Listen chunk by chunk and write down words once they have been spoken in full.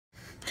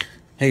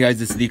Hey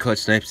guys, it's the Clutch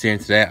Snipes here, and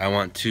today I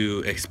want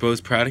to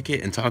expose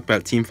Prodicate and talk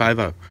about Team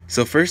 5-0.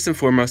 So first and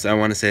foremost, I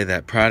want to say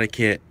that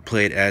Prodicate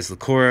played as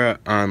Lakora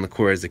on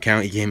Lakora's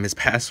account. He gave him his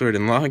password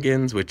and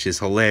logins, which is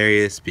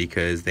hilarious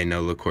because they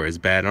know Lakora is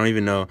bad. I don't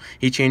even know.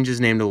 He changed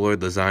his name to Lord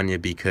Lasagna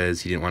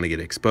because he didn't want to get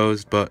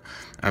exposed, but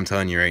I'm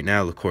telling you right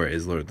now, Lakora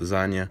is Lord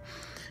Lasagna.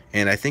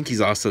 And I think he's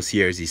also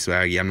CRZ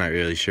Swaggy, I'm not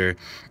really sure.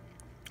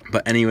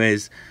 But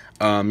anyways,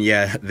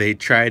 yeah, they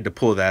tried to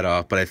pull that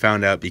off, but I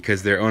found out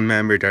because their own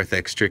member,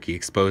 Darthxtricky,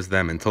 exposed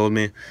them and told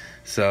me.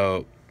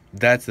 So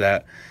that's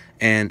that.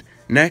 And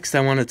next,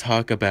 I want to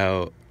talk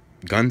about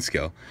gun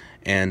skill.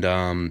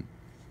 And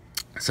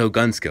so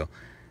gun skill.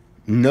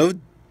 No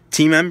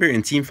team member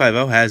in Team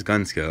 5-0 has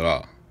gun skill at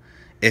all.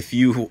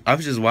 I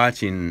was just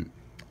watching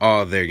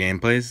all of their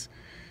gameplays.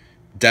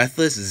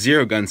 Zdeathless,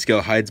 zero gun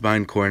skill, hides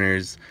behind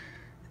corners,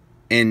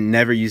 and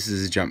never uses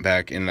his jump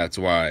pack, and that's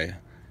why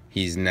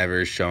he's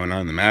never shown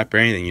on the map or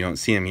anything. You don't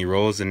see him. He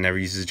rolls and never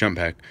uses jump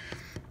pack.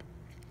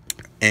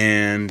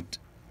 And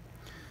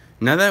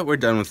now that we're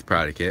done with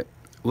Prodicate,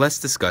 let's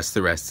discuss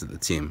the rest of the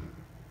team.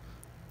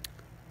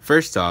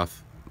 First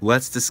off,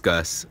 let's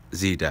discuss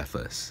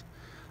Zdeathless.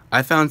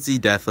 I found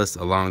Zdeathless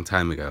a long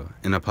time ago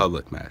in a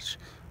public match.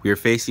 We were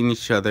facing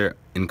each other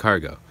in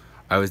cargo.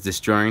 I was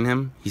destroying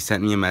him. He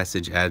sent me a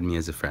message, added me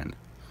as a friend.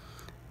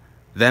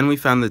 Then we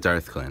found the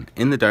Darth clan.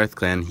 In the Darth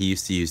clan, he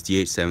used to use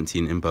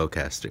DH-17 and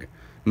Bowcaster,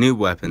 noob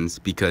weapons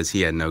because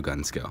he had no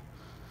gun skill.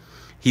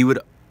 He would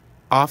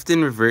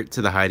often revert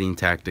to the hiding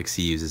tactics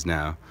he uses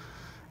now,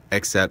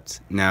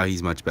 except now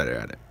he's much better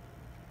at it.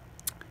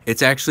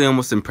 It's actually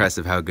almost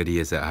impressive how good he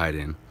is at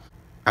hiding.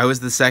 I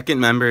was the second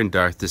member in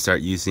Darth to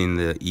start using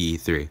the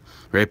EE3,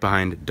 right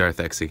behind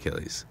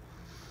Darthxtricky.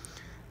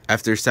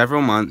 After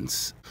several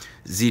months,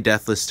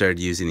 Zdeathless started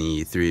using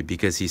the EE3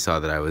 because he saw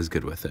that I was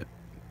good with it.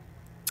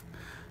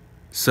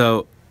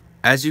 So,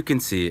 as you can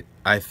see,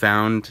 I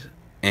found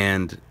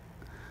and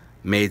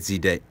made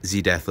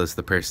Zdeathless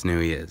the person who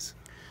he is.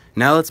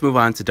 Now let's move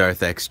on to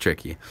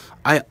Darthxtricky.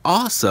 I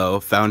also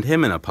found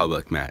him in a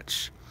public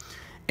match.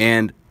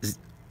 And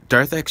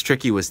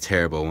Darthxtricky was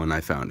terrible when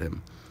I found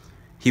him.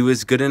 He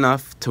was good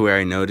enough to where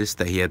I noticed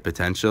that he had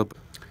potential.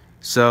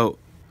 So,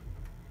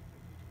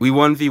 when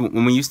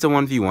we used to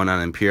 1v1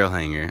 on Imperial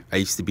Hangar, I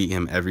used to beat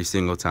him every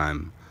single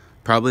time.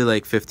 Probably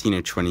like 15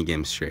 or 20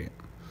 games straight.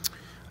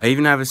 I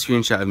even have a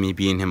screenshot of me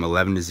beating him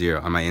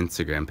 11-0 on my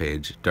Instagram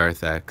page,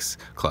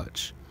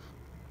 Darthxtricky.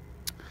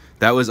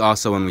 That was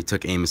also when we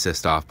took aim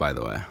assist off, by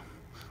the way.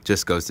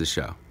 Just goes to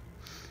show.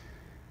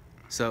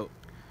 So,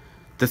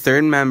 the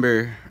third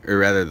member, or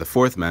rather the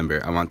fourth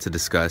member I want to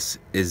discuss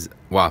is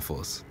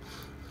Waffulz.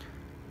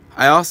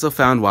 I also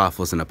found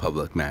Waffulz in a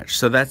public match.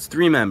 So that's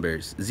three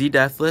members,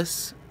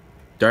 Zdeathless,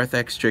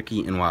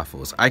 Darthxtricky, and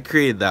Waffulz. I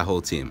created that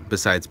whole team,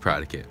 besides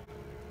Prodicate.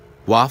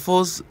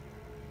 Waffulz,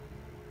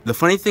 the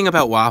funny thing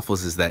about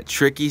Waffulz is that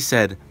Tricky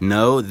said,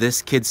 no,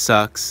 this kid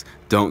sucks,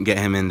 don't get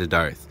him into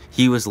Darth.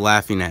 He was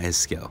laughing at his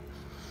skill.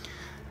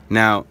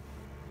 Now,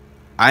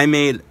 I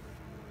made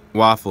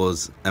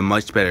Waffulz a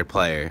much better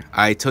player.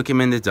 I took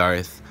him into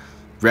Darth.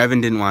 Revan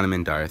didn't want him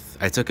in Darth.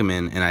 I took him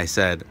in and I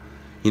said,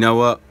 you know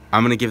what?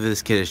 I'm going to give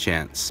this kid a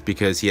chance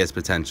because he has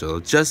potential,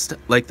 just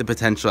like the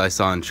potential I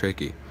saw in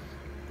Tricky.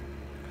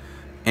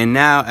 And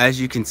now,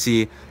 as you can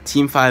see,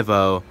 Team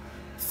 5-0,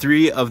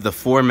 3 of the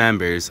 4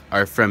 members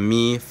are from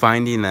me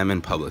finding them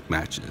in public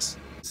matches.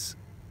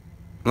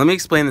 Let me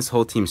explain this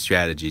whole team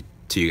strategy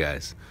to you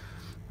guys.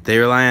 They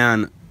rely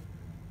on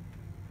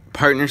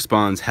partner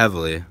spawns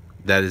heavily.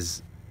 That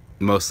is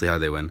mostly how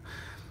they win.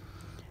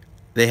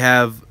 They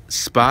have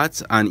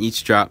spots on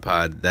each drop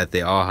pod that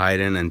they all hide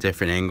in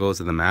different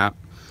angles of the map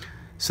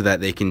so that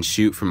they can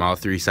shoot from all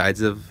 3 sides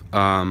of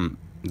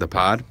the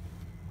pod.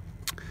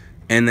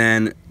 And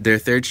then their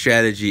third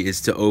strategy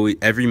is to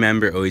every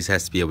member always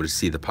has to be able to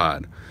see the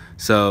pod.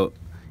 So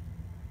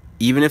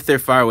even if they're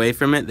far away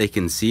from it, they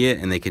can see it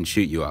and they can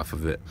shoot you off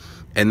of it.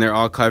 And they're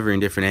all covering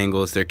different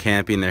angles. They're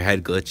camping, they're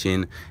head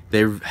glitching.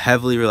 They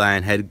heavily rely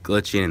on head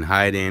glitching and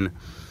hiding.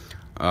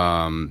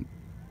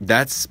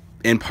 That's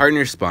in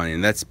partner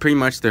spawning. That's pretty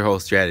much their whole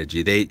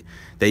strategy.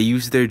 They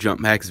use their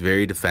jump packs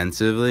very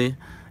defensively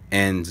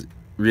and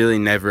really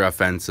never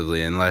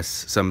offensively unless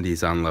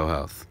somebody's on low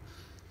health.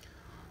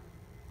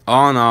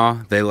 All in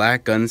all, they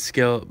lack gun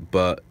skill,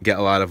 but get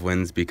a lot of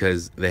wins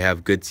because they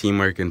have good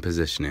teamwork and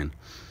positioning.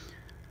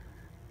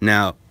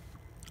 Now,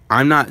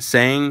 I'm not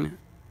saying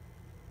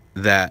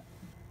that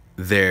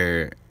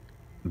they're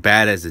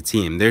bad as a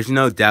team. There's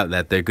no doubt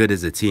that they're good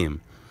as a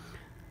team.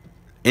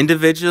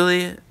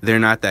 Individually, they're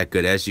not that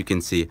good, as you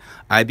can see.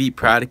 I beat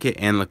Prodicate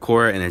and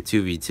Lakora in a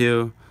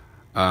 2v2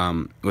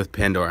 with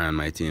Pandora on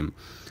my team.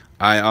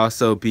 I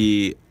also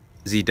beat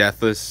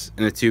Zdeathless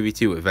in a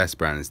 2v2 with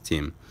Vesper on his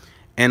team.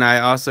 And I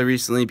also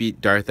recently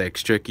beat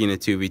Darthxtricky in a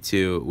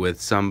 2v2 with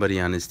somebody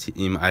on his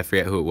team. I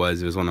forget who it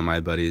was. It was one of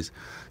my buddies.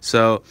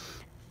 So,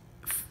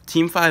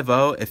 Team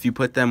 5-0, if you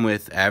put them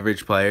with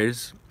average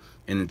players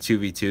in the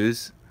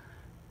 2v2s,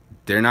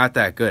 they're not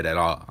that good at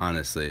all,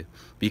 honestly,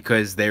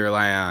 because they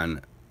rely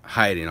on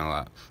hiding a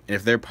lot. And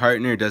if their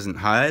partner doesn't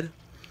hide,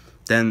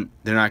 then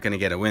they're not going to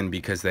get a win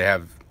because they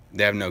have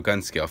no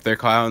gun skill. If they're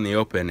caught out in the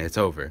open, it's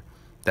over.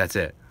 That's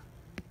it.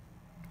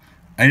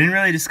 I didn't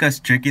really discuss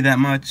Tricky that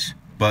much,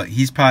 but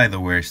he's probably the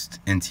worst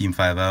in Team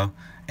 5-0,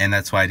 and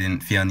that's why I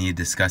didn't feel need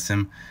to discuss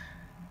him.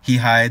 He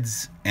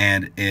hides,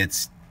 and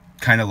it's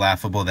kind of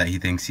laughable that he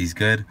thinks he's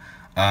good.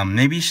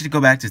 Maybe you should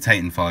go back to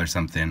Titanfall or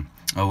something.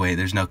 Oh wait,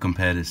 there's no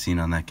competitive scene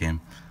on that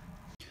game.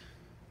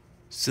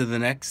 So the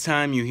next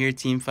time you hear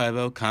Team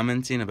 5-0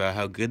 commenting about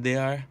how good they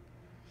are,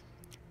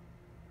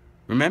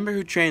 remember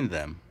who trained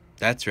them.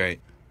 That's right,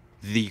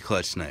 the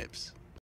Clutch Snipes.